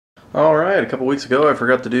Alright, a couple weeks ago I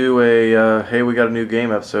forgot to do a hey we got a new game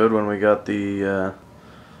episode when we got the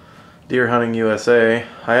Deer Hunting USA.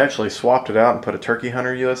 I actually swapped it out and put a Turkey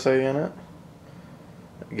Hunter USA in it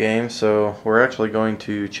game, so we're actually going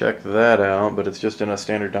to check that out, but it's just in a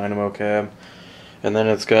standard dynamo cab. And then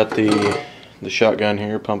it's got the shotgun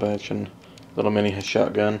here, pump action, little mini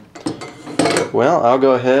shotgun. Well, I'll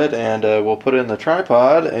go ahead and we'll put it in the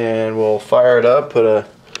tripod and we'll fire it up, put a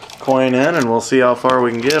coin in, and we'll see how far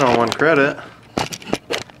we can get on one credit.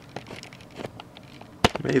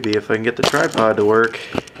 Maybe if I can get the tripod to work.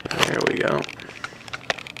 There we go.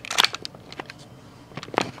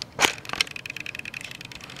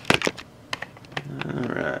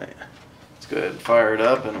 Alright, let's go ahead and fire it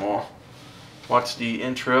up and we'll watch the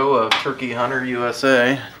intro of Turkey Hunter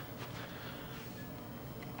USA.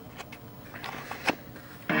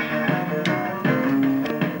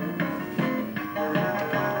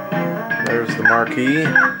 There's the marquee.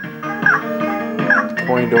 The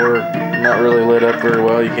coin door not really lit up very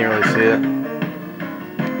well, you can't really see it.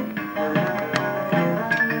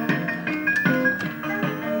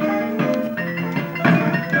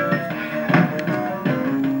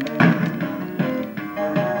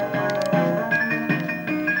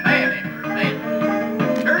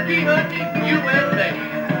 Turkey Hunting USA.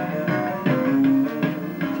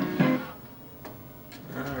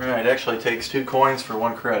 Alright, actually takes 2 coins for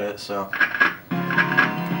 1 credit, so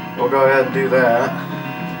we'll go ahead and do that.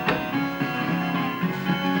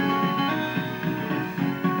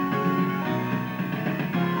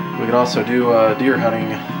 We could also do Deer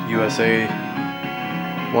Hunting USA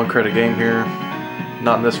 1 credit game here,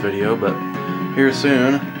 not in this video, but here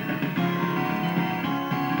soon.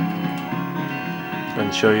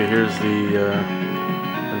 And show you, here's the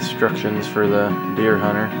instructions for the Deer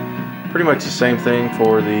Hunter. Pretty much the same thing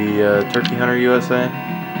for the Turkey Hunter USA.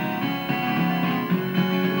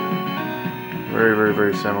 Very, very,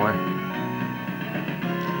 very similar.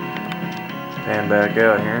 Pan back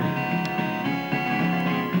out here.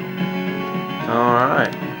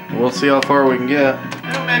 Alright, we'll see how far we can get.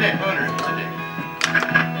 How many hunters today?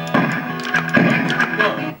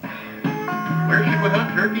 Where should we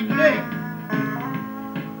hunt turkey today?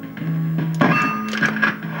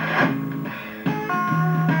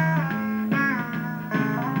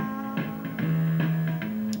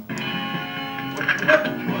 Which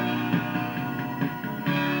weapon you want?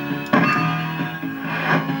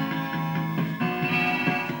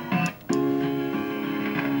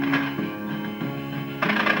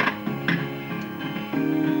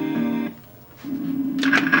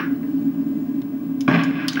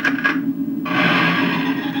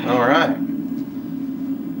 Alright.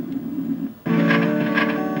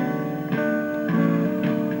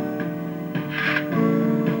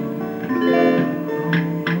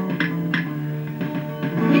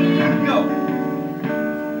 Go.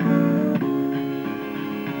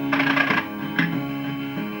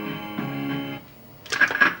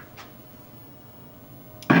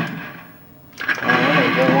 Alright,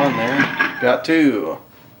 we got 1 there. Got 2.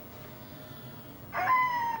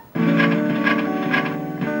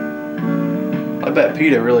 I bet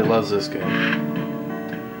PETA really loves this game.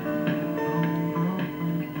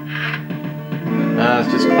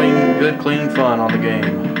 It's just good, clean fun on the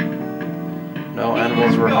game. No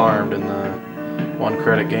animals were harmed in the 1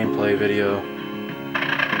 credit gameplay video.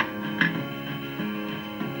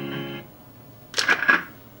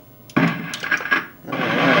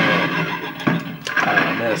 Alright.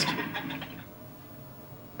 I missed.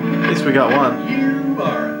 At least we got 1. You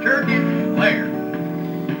are a turkey slayer.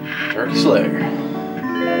 Turkey Slayer.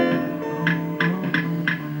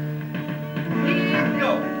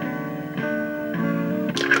 Go.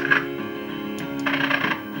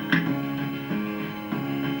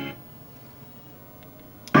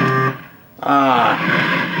 I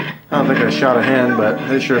don't think I shot a hen, but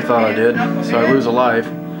they sure thought I did, so I lose a life.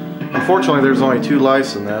 Unfortunately, there's only 2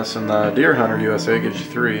 lives in this, and the Deer Hunter USA gives you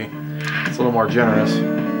 3. It's a little more generous.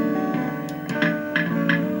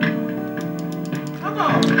 Come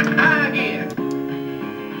on, try again.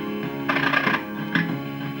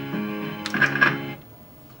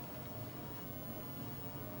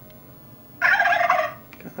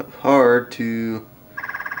 Kind of hard to...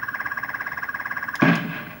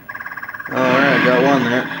 Alright, got 1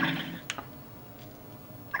 there.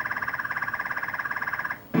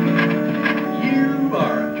 You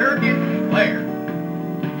are a turkey slayer.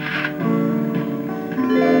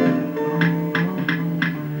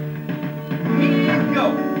 Go.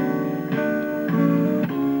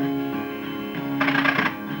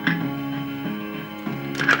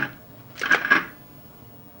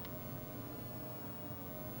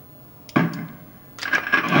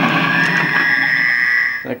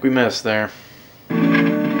 I think we missed there. You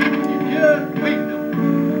just winged them.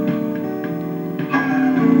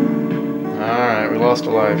 Alright, we lost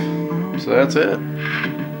a life. So that's it.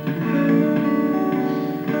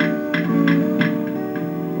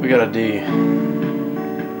 We got a D.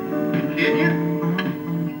 Continue.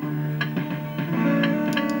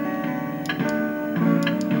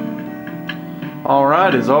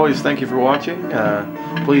 Alright, as always, thank you for watching.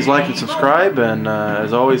 Please like and subscribe, and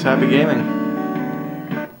as always, happy gaming.